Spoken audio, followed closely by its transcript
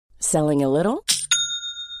Selling a little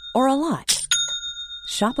or a lot?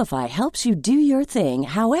 Shopify helps you do your thing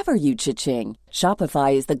however you cha-ching.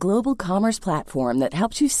 Shopify is the global commerce platform that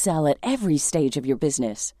helps you sell at every stage of your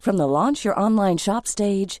business. From the launch your online shop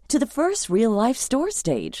stage to the first real-life store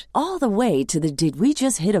stage, all the way to the did we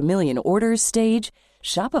just hit a million orders stage.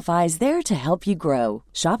 Shopify is there to help you grow.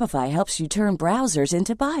 Shopify helps you turn browsers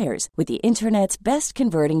into buyers with the internet's best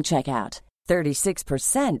converting checkout.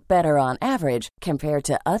 36% better on average compared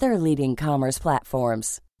to other leading commerce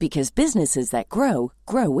platforms. Because businesses that grow,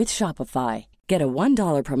 grow with Shopify. Get a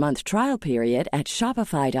 $1 per month trial period at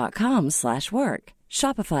shopify.com/work.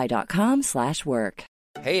 Shopify.com/work.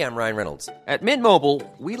 Hey, I'm Ryan Reynolds. At Mint Mobile,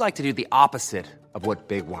 we like to do the opposite of what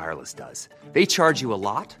Big Wireless does. They charge you a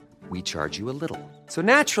lot, we charge you a little. So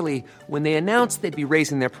naturally, when they announced they'd be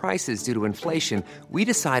raising their prices due to inflation, we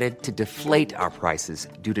decided to deflate our prices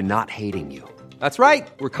due to not hating you. That's right.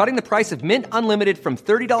 We're cutting the price of Mint Unlimited from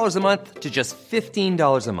 $30 a month to just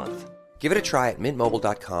 $15 a month. Give it a try at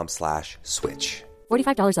mintmobile.com/switch.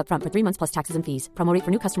 $45 up front for 3 months plus taxes and fees. Promo rate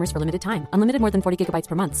for new customers for limited time. Unlimited more than 40 gigabytes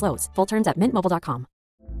per month. Slows full terms at mintmobile.com.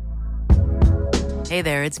 Hey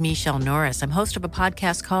there, it's Michelle Norris. I'm host of a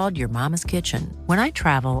podcast called Your Mama's Kitchen. When I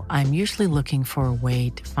travel, I'm usually looking for a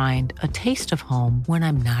way to find a taste of home when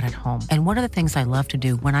I'm not at home. And one of the things I love to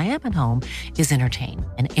do when I am at home is entertain.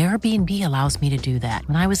 And Airbnb allows me to do that.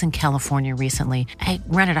 When I was in California recently, I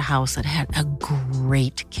rented a house that had a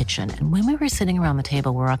great kitchen. And when we were sitting around the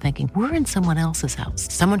table, we're all thinking, we're in someone else's house.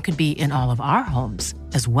 Someone could be in all of our homes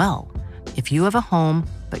as well. If you have a home,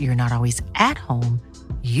 but you're not always at home,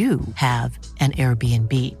 you have an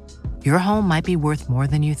Airbnb. Your home might be worth more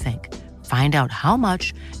than you think. Find out how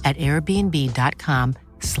much at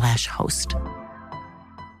airbnb.com/host.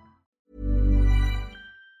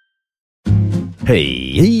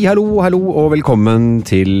 Hei, hallo, og velkommen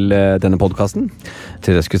til denne podcasten.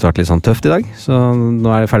 Til jeg skulle starte litt sånn tøft i dag, så nå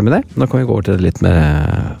er jeg ferdig med det. Nå kan vi gå over til det litt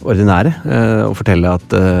mer ordinære, og fortelle at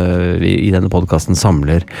vi i denne podcasten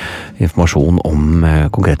samler informasjon om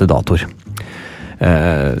konkrete datoer.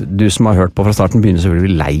 Du som har hørt på fra starten begynner selvfølgelig å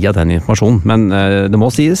bli lei av den informasjonen, men det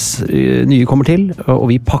må sies, nye kommer til,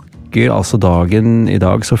 og vi pakker altså dagen i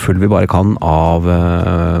dag så full vi bare kan av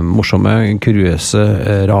morsomme,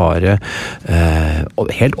 kuriøse, rare,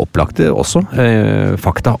 og helt opplagte også,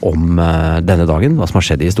 fakta om denne dagen, hva som har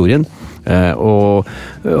skjedd i historien, og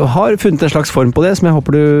har funnet en slags form på det som jeg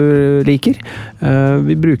håper du liker.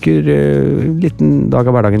 Vi bruker en liten dag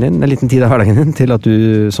av hverdagen din, en liten tid av hverdagen din til at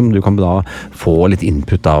som du kan da få litt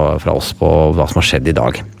input fra oss på hva som har skjedd i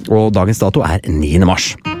dag. Og dagens dato er 9.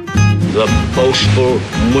 mars. The boastful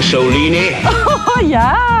Mussolini.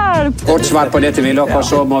 Hjelp! Kort svar på dette vil dere,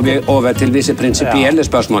 så må vi over til visse prinsipielle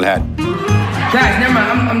spørsmål her. Guys, never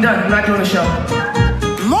mind. I'm done. I'm not doing the show.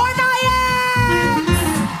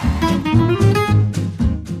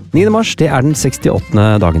 9. mars, det er den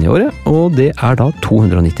 68. dagen i året, og det er da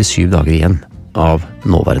 297 dager igjen av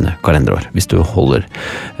nåværende kalenderår. Hvis du holder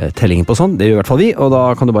tellingen på sånn, det gjør i hvert fall vi, og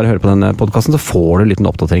da kan du bare høre på denne podcasten, så får du en liten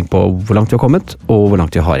oppdatering på hvor langt vi har kommet, og hvor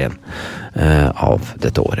langt vi har igjen av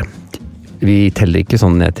dette året. Vi teller ikke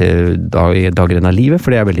sånn ned til dageren av livet, for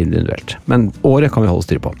det er veldig individuelt. Men året kan vi holde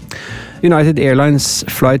styr på. United Airlines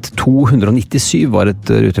Flight 297 var et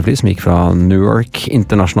rutefly som gikk fra Newark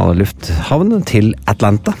internasjonale lufthavn til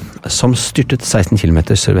Atlanta, som styrtet 16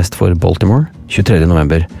 kilometer sørvest for Baltimore 23.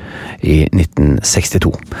 november i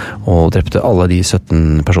 1962, og drepte alle de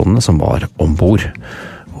 17 personene som var ombord.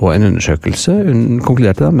 Og en undersøkelse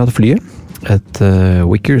konkluderte da med at flyet, et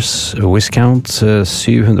Vickers Viscount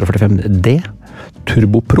 745D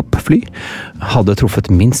turboprop-fly, hadde truffet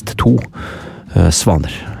minst 2 svaner,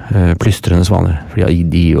 plystrende svaner, fordi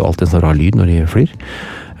de gir jo alltid en sånn rar lyd når de flyr.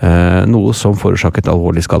 Noe som forårsaket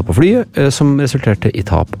alvorlig skade på flyet, som resulterte i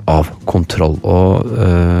tap av kontroll. Og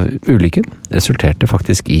ulykken resulterte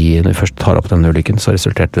faktisk i, når vi først tar opp denne ulykken, så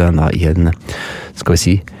resulterte den da i en, skal vi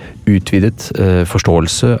si, utvidet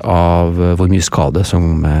forståelse av hvor mye skade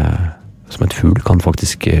som et fugl kan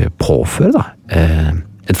faktisk påføre da,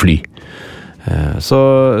 et fly. Så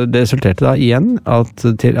det resulterte da igjen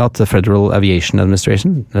til at Federal Aviation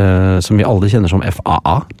Administration, som vi alle kjenner som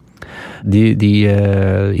FAA, de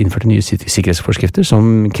innførte nye sikkerhetsforskrifter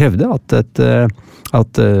som krevde at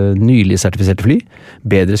nylig sertifiserte fly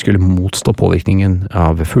bedre skulle motstå påvirkningen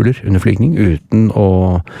av fugler under flygning uten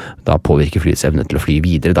å da påvirke flyets evne til å fly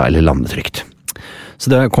videre da, eller lande trygt.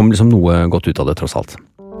 Så det kom liksom noe godt ut av det tross alt.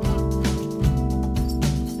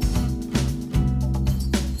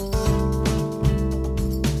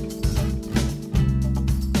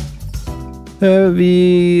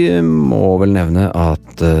 Vi må vel nevne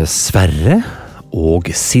at Sverre og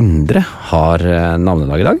Sindre har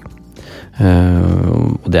navnedag i dag.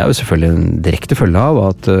 Og det jo selvfølgelig en direkte følge av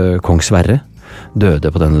at kong Sverre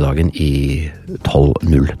døde på denne dagen i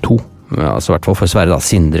 1202. Altså I hvert fall for Sverre da.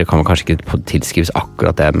 Sindre kan man kanskje ikke tilskrives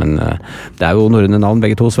akkurat det, men det jo norrøne navn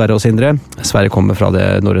begge to, Sverre og Sindre. Sverre kommer fra det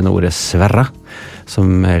norrøne ordet sverra,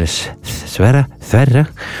 som sverre,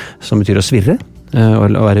 som betyr å svirre, å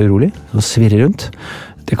være urolig, å svirre rundt.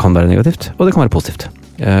 Det kan være negativt, og det kan være positivt.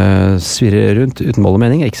 Svirre rundt uten mål og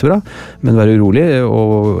mening ikke så bra, men være urolig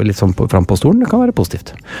og litt sånn frem på stolen, det kan være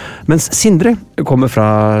positivt. Mens Sindre kommer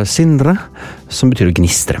fra sindre, som betyr å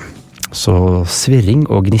gnistre. Så svirring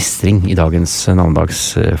og gnistring I dagens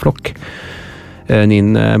navnedagsflokk.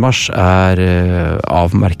 9. mars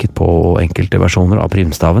avmerket på enkelte versjoner av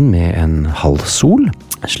primstaven med en halv sol.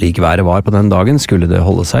 Slik været var på den dagen skulle det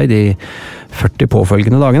holde seg de 40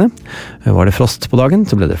 påfølgende dagene. Var det frost på dagen,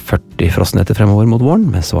 så ble det 40 frostnetter fremover mot våren,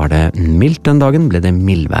 men så var det mildt den dagen, ble det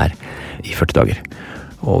mildvær I 40 dager.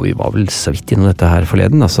 Og vi var vel så vidt innom dette her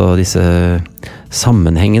forleden, altså disse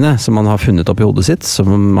sammenhengene som man har funnet opp I hodet sitt,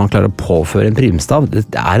 som man klarer å påføre en primstav. Det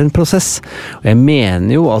en prosess. Og jeg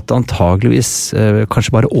mener jo at antageligvis,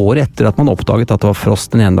 kanskje bare året etter at man oppdaget at det var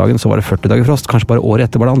frost den ene dagen, så var det 40 dager frost. Kanskje bare året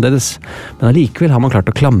etter var det annerledes. Men allikevel har man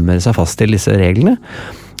klart å klamre seg fast til disse reglene,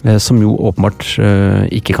 som jo åpenbart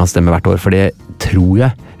ikke kan stemme hvert år, for det tror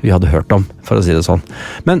jeg vi hadde hørt om, for å si det sånn.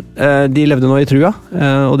 Men de levde nå I trua,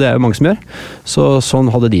 og det jo mange som gjør, så sånn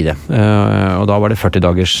hadde de det. Og da var det 40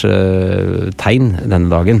 dagers tegn denne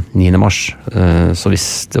dagen, 9. mars. Så hvis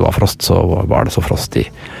det var frost, så var det så frost I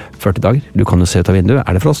 40 dager. Du kan jo se ut av vinduet,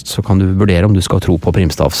 det frost, så kan du vurdere om du skal tro på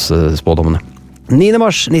primstavsspådommene. 9.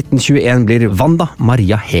 mars 1921 blir Wanda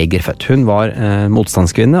Maria Heger født. Hun var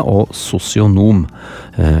motstandskvinne og sosionom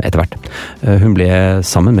etter hvert. Hun ble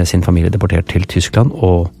sammen med sin familie deportert til Tyskland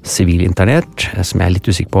og sivilinternert, som jeg litt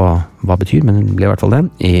usikker på hva betyr, men hun ble I hvert fall det,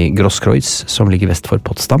 I Grosskreuz, som ligger vest for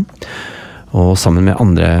Potsdam. Og sammen med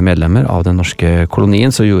andre medlemmer av den norske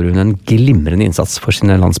kolonien så gjorde hun en glimrende innsats for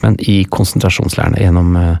sine landsmenn I konsentrasjonslærene gjennom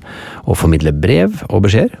å formidle brev og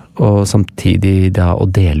beskjeder, og samtidig da å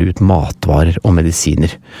dele ut matvarer og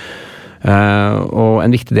medisiner. Og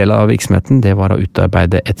en viktig del av virksomheten det var å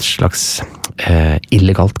utarbeide et slags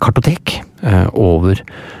illegalt kartotek over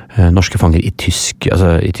norske fanger I tysk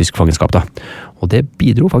fangenskap da. Og det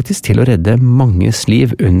bidro faktisk til å redde manges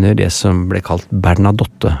liv under det som ble kalt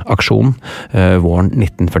Bernadotte-aksjonen våren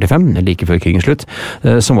 1945, like før krigens slutt,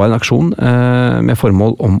 som var en aksjon med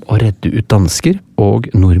formål om å redde ut dansker og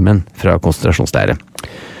nordmenn fra konsentrasjonsleire.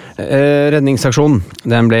 Redningsaksjonen,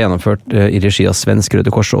 den ble gjennomført I regi av Svensk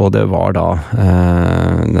Røde Kors, og det var da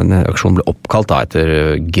denne aksjonen ble oppkalt da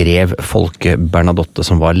etter grev Folke Bernadotte,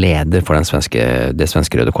 som var leder for det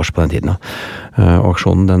svenske Røde Kors på den tiden. Og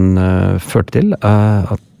aksjonen den førte til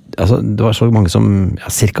at det var så mange som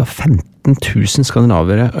cirka 15 000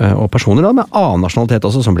 skandinavere og personer da, med annen nasjonalitet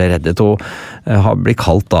også, som ble reddet og har blitt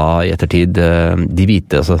kalt da I ettertid de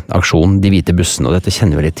hvite, aksjonen De hvite bussene, og dette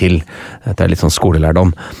kjenner vi litt til. Dette litt sånn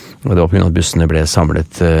skolelærdom. Og det var på grunn av at bussene ble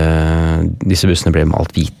samlet, disse bussene ble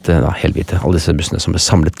malt hvite, da, helhvite, alle disse bussene som ble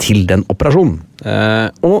samlet til den operasjonen.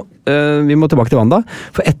 Vi må tilbake til Wanda,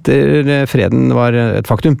 for etter freden var et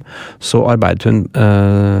faktum, så arbeidet hun,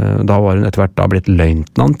 da var hun etter hvert da blitt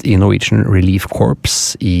løytnant I Norwegian Relief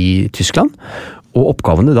Corps I Tyskland, og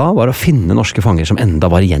oppgavene da var å finne norske fanger som enda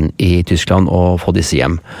var igjen I Tyskland og få disse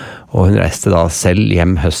hjem. Og hun reiste da selv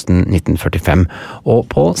hjem høsten 1945,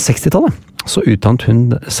 og på 60-tallet så utdannet hun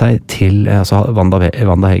seg til, Wanda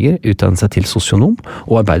Heger utdannet seg til sosionom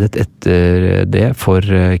og arbeidet etter det for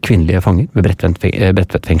kvinnelige fanger ved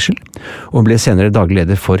Bredtvet fengsel, og ble senere daglig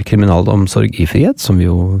leder for kriminalomsorg I frihet, som vi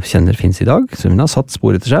jo kjenner finnes I dag, så hun har satt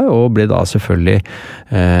spor etter seg, og ble da selvfølgelig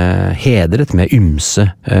hedret med ymse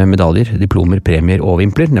medaljer, diplomer, premier og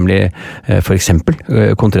vimpler, nemlig for eksempel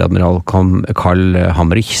kontreadmiral Karl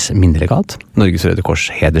Hammerichs minnelegat, Norges Røde Kors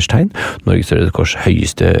hederstegn, Norges Røde Kors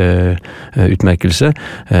høyeste utmerkelse,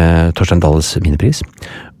 Torstein Dalles minnepris,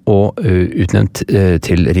 og utnevnt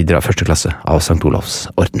til ridder av første klasse av Sankt Olavs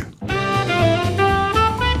orden.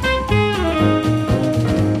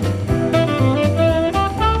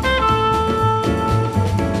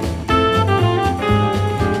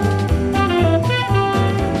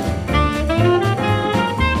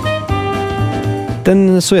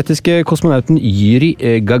 Den sovjetiske kosmonauten Yuri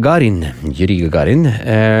Gagarin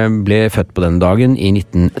ble født på denne dagen I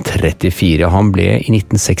 1934. Han ble I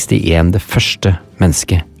 1961 det første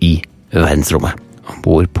mennesket I verdensrommet. Han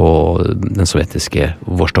bor på den sovjetiske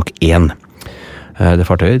Vostok 1. Det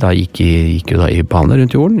fartøyet da gikk jo da I bane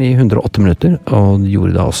rundt jorden I 108 minutter, og det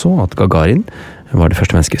gjorde da også at Gagarin var det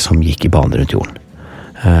første mennesket som gikk I bane rundt jorden.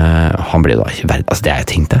 Han ble da det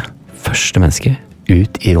jeg tenkte, første menneske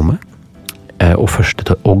ut I rommet. og første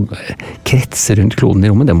til å kretse rundt kloden i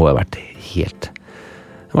rommet, det må ha vært helt...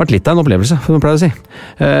 Det har vært litt av en opplevelse, for man pleier å si.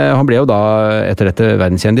 Han ble jo da, etter dette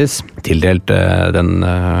verdenskjendis, tildelt den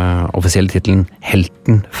offisielle titelen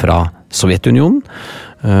Helten fra Sovjetunionen.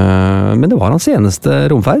 Men det var hans eneste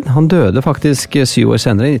romferd. Han døde faktisk 7 år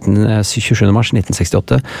senere, 27. mars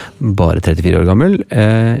 1968, bare 34 år gammel,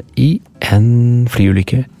 i en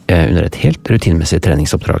flyulykke under et helt rutinemessig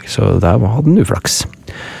treningsoppdrag. Så der hadde han uflaks.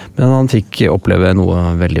 Men han fikk oppleve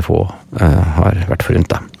noe veldig få har vært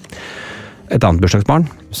forunt da. Et annet bursdagsbarn,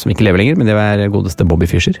 som ikke lever lenger, men det var godeste Bobby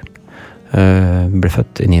Fischer. Ble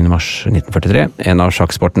født i 9. mars 1943. En av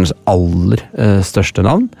sjakksportens aller største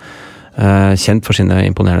navn. Kjent for sine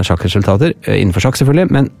imponerende sjakkresultater, innenfor sjakk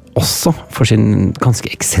selvfølgelig, men også for sin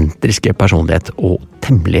ganske eksentriske personlighet og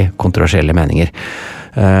temmelig kontroversielle meninger.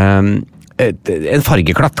 En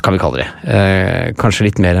fargeklatt, kan vi kalle det. Kanskje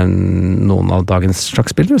litt mer enn noen av dagens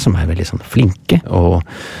sjakkspillere, som veldig sånn flinke og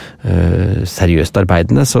seriøst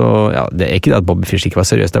arbeidende. Så ja, det ikke det at Bobby Fischer ikke var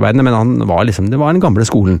seriøst arbeidende, men han var det var den gamle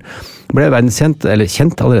skolen. Ble verdenskjent, eller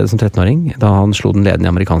kjent allerede som 13-åring, da han slo den ledende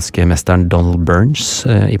amerikanske mesteren Donald Burns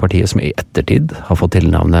i partiet som i ettertid har fått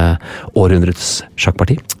tilnavnet århundrets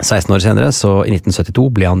sjakkparti. 16 år senere, så i 1972,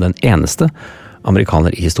 ble han den eneste amerikaner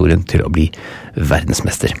i historien til å bli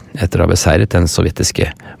verdensmester, etter å ha beseiret den sovjetiske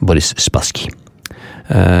Boris Spassky.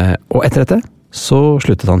 Og etter dette så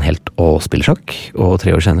sluttet han helt å spille sjakk, og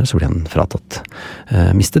 3 år senere så ble han fratatt.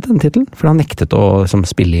 Mistet den titelen, for han nektet å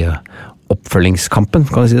spille i oppfølgingskampen,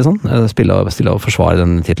 kan jeg si det sånn. Stille og forsvare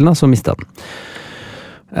den titelen, så mistet han den.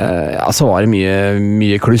 Så var det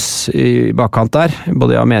mye kluss i bakkant der,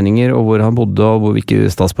 både av meninger og hvor han bodde og hvilke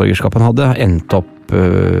statsborgerskap han hadde. Endte opp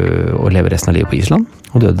å leve resten av livet på Island,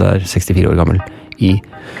 og døde der 64 år gammel i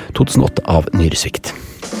 2008 av nyresvikt.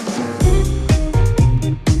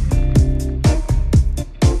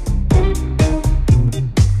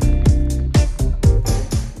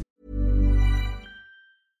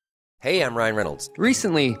 Hey, I'm Ryan Reynolds.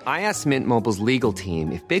 Recently, I asked Mint Mobile's legal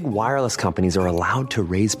team if big wireless companies are allowed to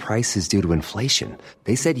raise prices due to inflation.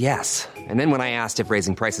 They said yes. And then when I asked if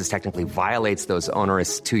raising prices technically violates those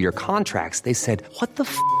onerous 2-year contracts, they said, "What the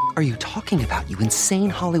f*** are you talking about, you insane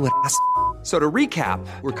Hollywood ass?" So to recap,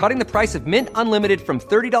 we're cutting the price of Mint Unlimited from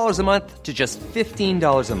 $30 a month to just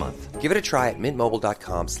 $15 a month. Give it a try at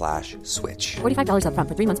mintmobile.com/switch. $45 up front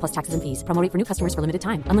for 3 months plus taxes and fees. Promo rate for new customers for limited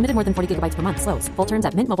time. Unlimited more than 40 gigabytes per month. Slows full terms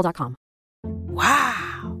at mintmobile.com.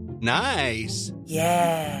 Wow. Nice.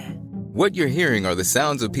 Yeah. What you're hearing are the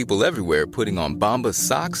sounds of people everywhere putting on Bombas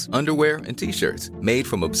socks, underwear, and T-shirts made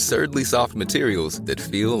from absurdly soft materials that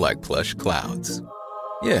feel like plush clouds.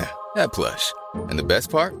 Yeah, that plush. And the best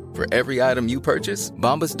part? For every item you purchase,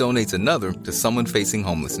 Bombas donates another to someone facing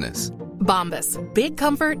homelessness. Bombas. Big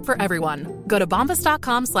comfort for everyone. Go to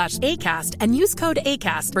bombas.com/ACAST and use code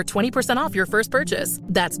ACAST for 20% off your first purchase.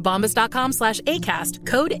 That's bombas.com/ACAST.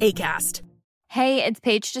 Code ACAST. Hey, it's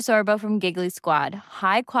Paige DeSorbo from Giggly Squad.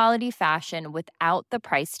 High quality fashion without the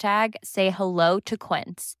price tag. Say hello to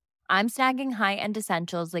Quince. I'm snagging high-end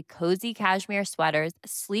essentials like cozy cashmere sweaters,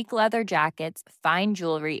 sleek leather jackets, fine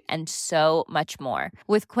jewelry, and so much more.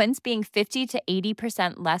 With Quince being 50 to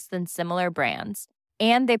 80% less than similar brands.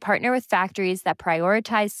 And they partner with factories that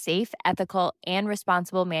prioritize safe, ethical, and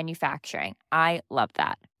responsible manufacturing. I love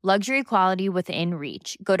that. Luxury quality within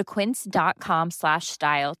reach. Go to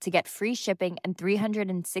quince.com/style to get free shipping and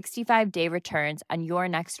 365-day returns on your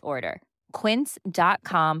next order.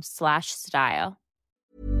 Quince.com/style.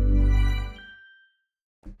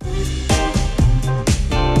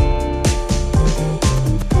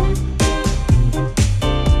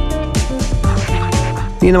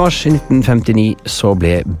 9. mars 1959 så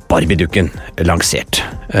ble Barbie-dukken lansert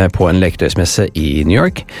på en leketøysmesse i New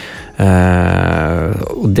York.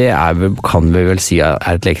 Og det kan vi vel si er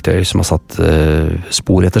et leketøy som har satt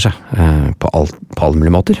spor etter seg på alle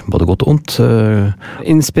mulige måter, både godt og ondt.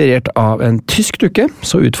 Inspirert av en tysk dukke,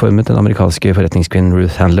 så utformet den amerikanske forretningskvinnen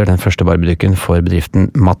Ruth Handler den første Barbie-dukken for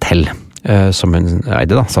bedriften Mattel, som hun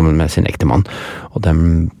eide da, sammen med sin ektemann. Og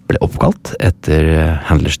den ble oppkalt etter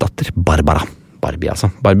Handlers datter, Barbara. Barbie, altså.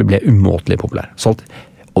 Barbie ble umåtelig populær. Solgt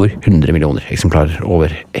over 100 millioner eksemplarer over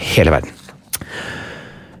hele verden.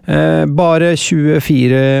 Bare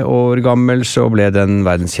 24 år gammel så ble den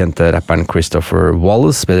verdenskjente rapperen Christopher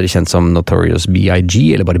Wallace, bedre kjent som Notorious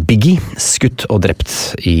B.I.G., eller bare Biggie, skutt og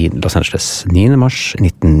drept i Los Angeles 9. mars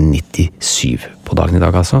 1997. På dagen i dag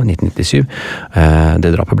altså, 1997. Det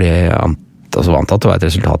drapet ble antatt å være et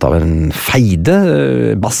resultat av en feide.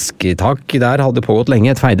 Basketak der hadde pågått lenge,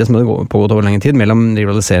 et feide som hadde pågått over lenge tid mellom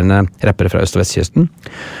rivaliserende rappere fra øst- og vestkysten.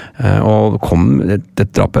 Og dette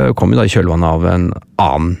drapet kom jo da i kjølvannet av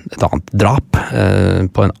et annet drap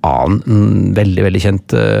på en annen veldig, veldig kjent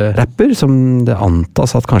rapper, som det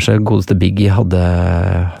antas at kanskje godeste Biggie hadde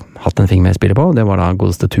hatt en finger med i spillet på, det var da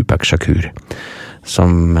godeste Tupac Shakur.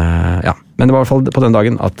 Men det var i hvert fall på den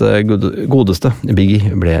dagen at godeste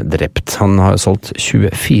Biggie ble drept. Han har solgt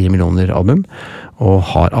 24 millioner album, og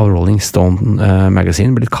har av Rolling Stone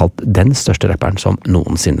Magazine blitt kalt den største rapperen som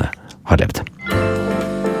noensinne har levd.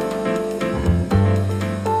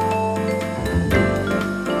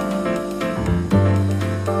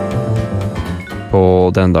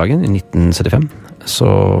 På den dagen, i 1975, så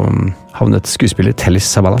havnet skuespiller Telly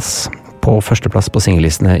Savalas på førsteplass på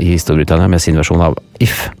singellistene i Storbritannia med sin versjon av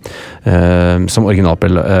If, som originalt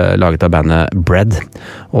ble laget av bandet Bread.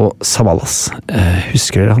 Og Savalas,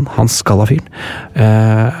 husker dere han? Han skalla fyren.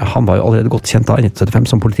 Han var jo allerede godt kjent da i 1975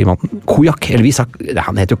 som politimannen Kojak, eller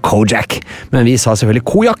han heter jo Kojak, men vi sa selvfølgelig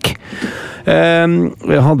Kojak. Han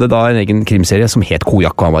hadde da en egen krimserie som het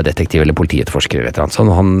Kojak, og han var detektiv eller politietterforsker eller et eller annet. Så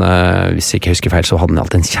han, hvis jeg ikke husker feil, så hadde han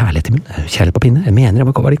alltid en kjærlighet i munnen. Kjærlighet på pinne. Jeg mener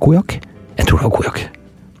det var det Kojak? Jeg tror det var Kojak.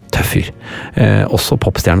 Tøff fyr. Også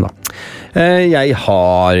popstjerne da. Jeg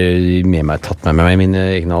har tatt med meg mine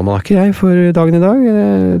egne almanakker for dagen i dag.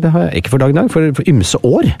 Det har jeg ikke for dagen i dag, for ymse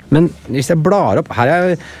år. Men hvis jeg blar opp, her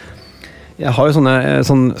jeg har jo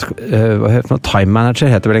time manager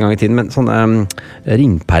heter det vel en gang i tiden, men sånne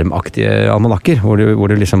ringpermaktige almanakker, hvor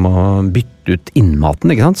du liksom må bytte ut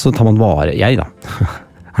innmaten, ikke sant? Så tar man vare, jeg da,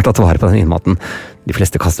 har tatt vare på den innmaten. De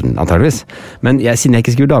fleste kaster den antageligvis. Men siden jeg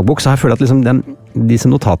ikke skriver dagbok, så har jeg følt at liksom disse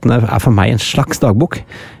notatene for meg en slags dagbok,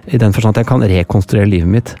 i den forstand at jeg kan rekonstruere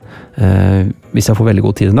livet mitt. Hvis jeg får veldig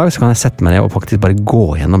god tid en dag, så kan jeg sette meg ned og faktisk bare gå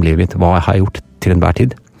gjennom livet mitt. Hva jeg har gjort til enhver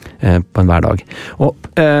tid. På enhver dag. Og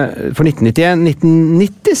for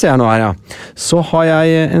 1990 ser jeg nå her, så har jeg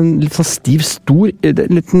en litt sånn stiv, stor,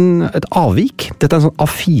 et avvik. Dette er en sånn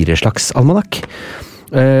A4-slags almanakk.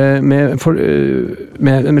 Med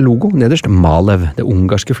logo nederst, Malev, det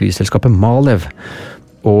ungarske flyselskapet Malev,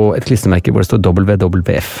 og et klistremerke hvor det står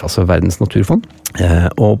WWF, altså Verdens Naturfond.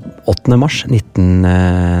 Og 9. mars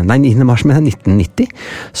 1990,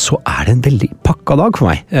 så er det en veldig pakka dag for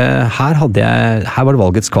meg. Her var det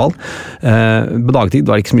valgets kval. På dagtid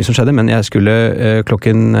var det ikke så mye som skjedde, men jeg skulle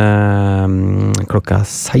klokka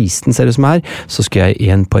 16 ser det som her, så skulle jeg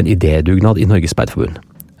igjen på en idédugnad i Norges Speiderforbund.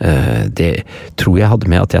 Det tror jeg hadde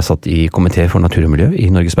med at jeg satt i komité for natur og miljø i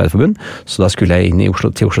Norges Speiderforbund, så da skulle jeg inn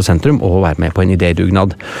til Oslo sentrum og være med på en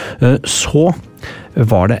idédugnad. Så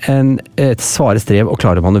var det et svare strev å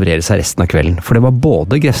klare å manøvrere seg resten av kvelden, for det var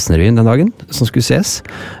både Grefsenrevyen den dagen som skulle ses,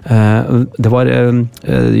 det var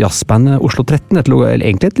jazzbandet Oslo 13, eller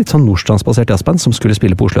egentlig et litt sånn nordstrandsbasert jazzband som skulle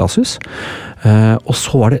spille på Oslo Jazzhus, og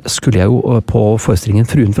så skulle jeg jo på forestillingen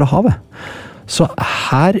Fruen fra havet. Så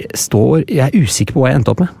her jeg usikker på hva jeg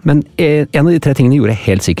endte opp med, men en av de 3 tingene gjorde jeg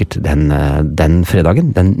helt sikkert den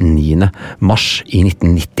fredagen, den 9. mars i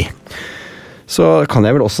 1990. Så kan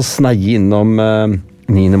jeg vel også sneie innom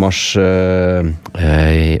 9. mars år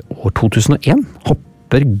 2001, hopper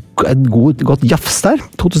et godt jafs der,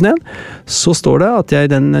 2001, så står det at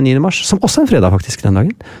jeg den 9. mars, som også er en fredag faktisk den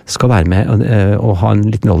dagen, skal være med og ha en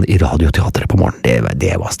liten rolle i radioteatret på morgenen.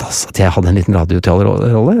 Det var stas, at jeg hadde en liten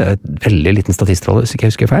radioteaterrolle, en veldig liten statistrolle, hvis ikke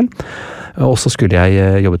jeg husker feil. Og så skulle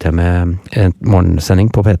jeg jobbe til med en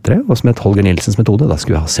morgensending på P3, og som het Holger Nilsens metode, da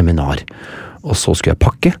skulle jeg ha seminar. Og så skulle jeg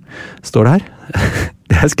pakke, står det her.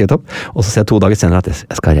 Det har jeg skrevet opp. Og så ser jeg 2 dager senere at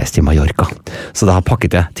jeg skal reise til Mallorca. Så da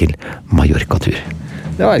pakket jeg til Mallorca-tur.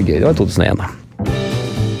 Det var gøy, det var 2001 da.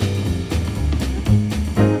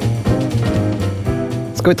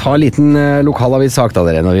 Skal vi ta en liten lokalavissak da,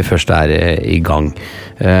 dere, når vi først er i gang.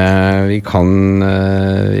 Vi kan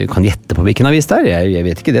gjette på hvilken avis det er, jeg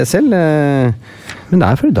vet ikke det selv, men det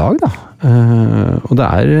er for i dag da. Og det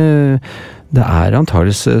er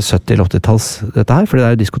antageligvis 70- eller 80-talls dette her, for det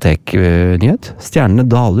er diskoteknyhet.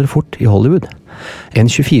 Stjernene daler fort i Hollywood. En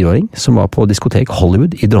 24-åring som var på diskotek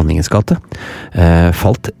Hollywood i Dronningens gate,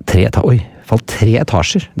 falt 3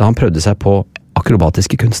 etasjer da han prøvde seg på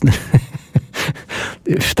akrobatiske kunstner.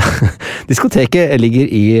 Diskoteket ligger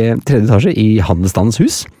i 3. etasje i Handelsstandens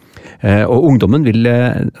hus, og ungdommen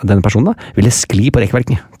denne personen da, ville skli på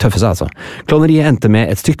rekkverket, tøffe seg altså. Klovneriet endte med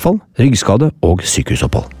et stygt fall, ryggskade og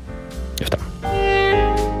sykehusopphold. Uff da.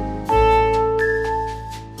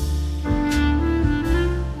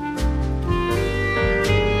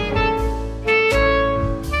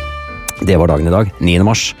 Det var dagen i dag, 9.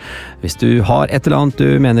 mars. Hvis du har et eller annet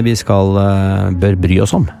du mener vi bør bry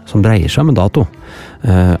oss om, som dreier seg om en dato,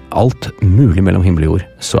 alt mulig mellom himmel og jord,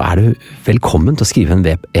 så er du velkommen til å skrive en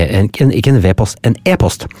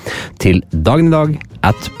e-post til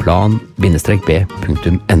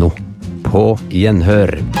dagenidag@plan-b.no. På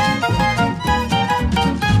gjenhør.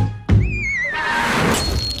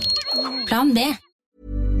 Plan B.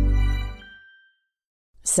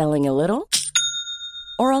 Selling a little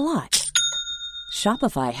or a lot?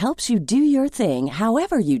 Shopify helps you do your thing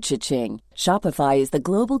however you cha-ching. Shopify is the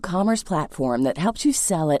global commerce platform that helps you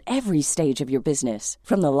sell at every stage of your business.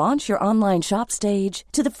 From the launch your online shop stage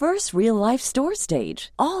to the first real-life store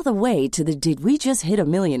stage, all the way to the did we just hit a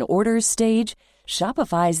million orders stage.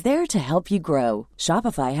 Shopify is there to help you grow.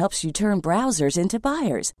 Shopify helps you turn browsers into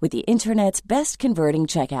buyers with the internet's best converting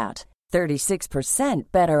checkout.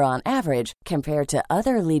 36% better on average compared to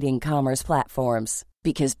other leading commerce platforms.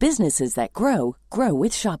 Because businesses that grow, grow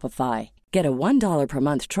with Shopify. Get a $1 per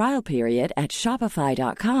month trial period at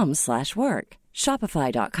shopify.com/work.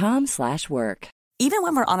 Shopify.com/work. Even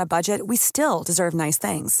when we're on a budget, we still deserve nice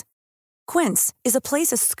things. Quince is a place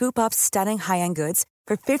to scoop up stunning high-end goods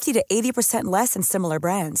for 50 to 80% less than similar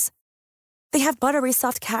brands. They have buttery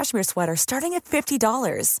soft cashmere sweaters starting at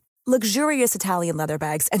 $50, luxurious Italian leather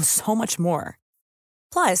bags, and so much more.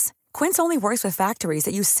 Plus, Quince only works with factories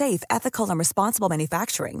that use safe, ethical, and responsible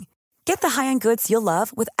manufacturing. Get the high-end goods you'll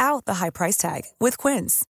love without the high price tag with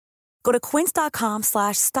Quince. Go to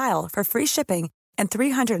quince.com/style for free shipping and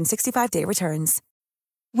 365-day returns.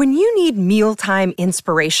 When you need mealtime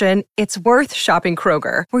inspiration, it's worth shopping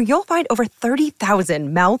Kroger, where you'll find over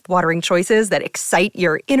 30,000 mouth-watering choices that excite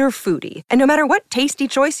your inner foodie. And no matter what tasty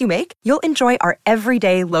choice you make, you'll enjoy our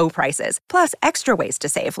everyday low prices, plus extra ways to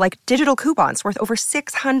save, like digital coupons worth over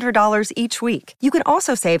 $600 each week. You can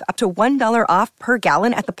also save up to $1 off per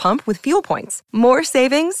gallon at the pump with fuel points. More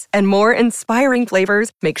savings and more inspiring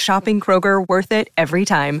flavors make shopping Kroger worth it every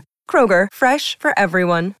time. Kroger, fresh for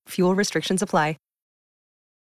everyone. Fuel restrictions apply.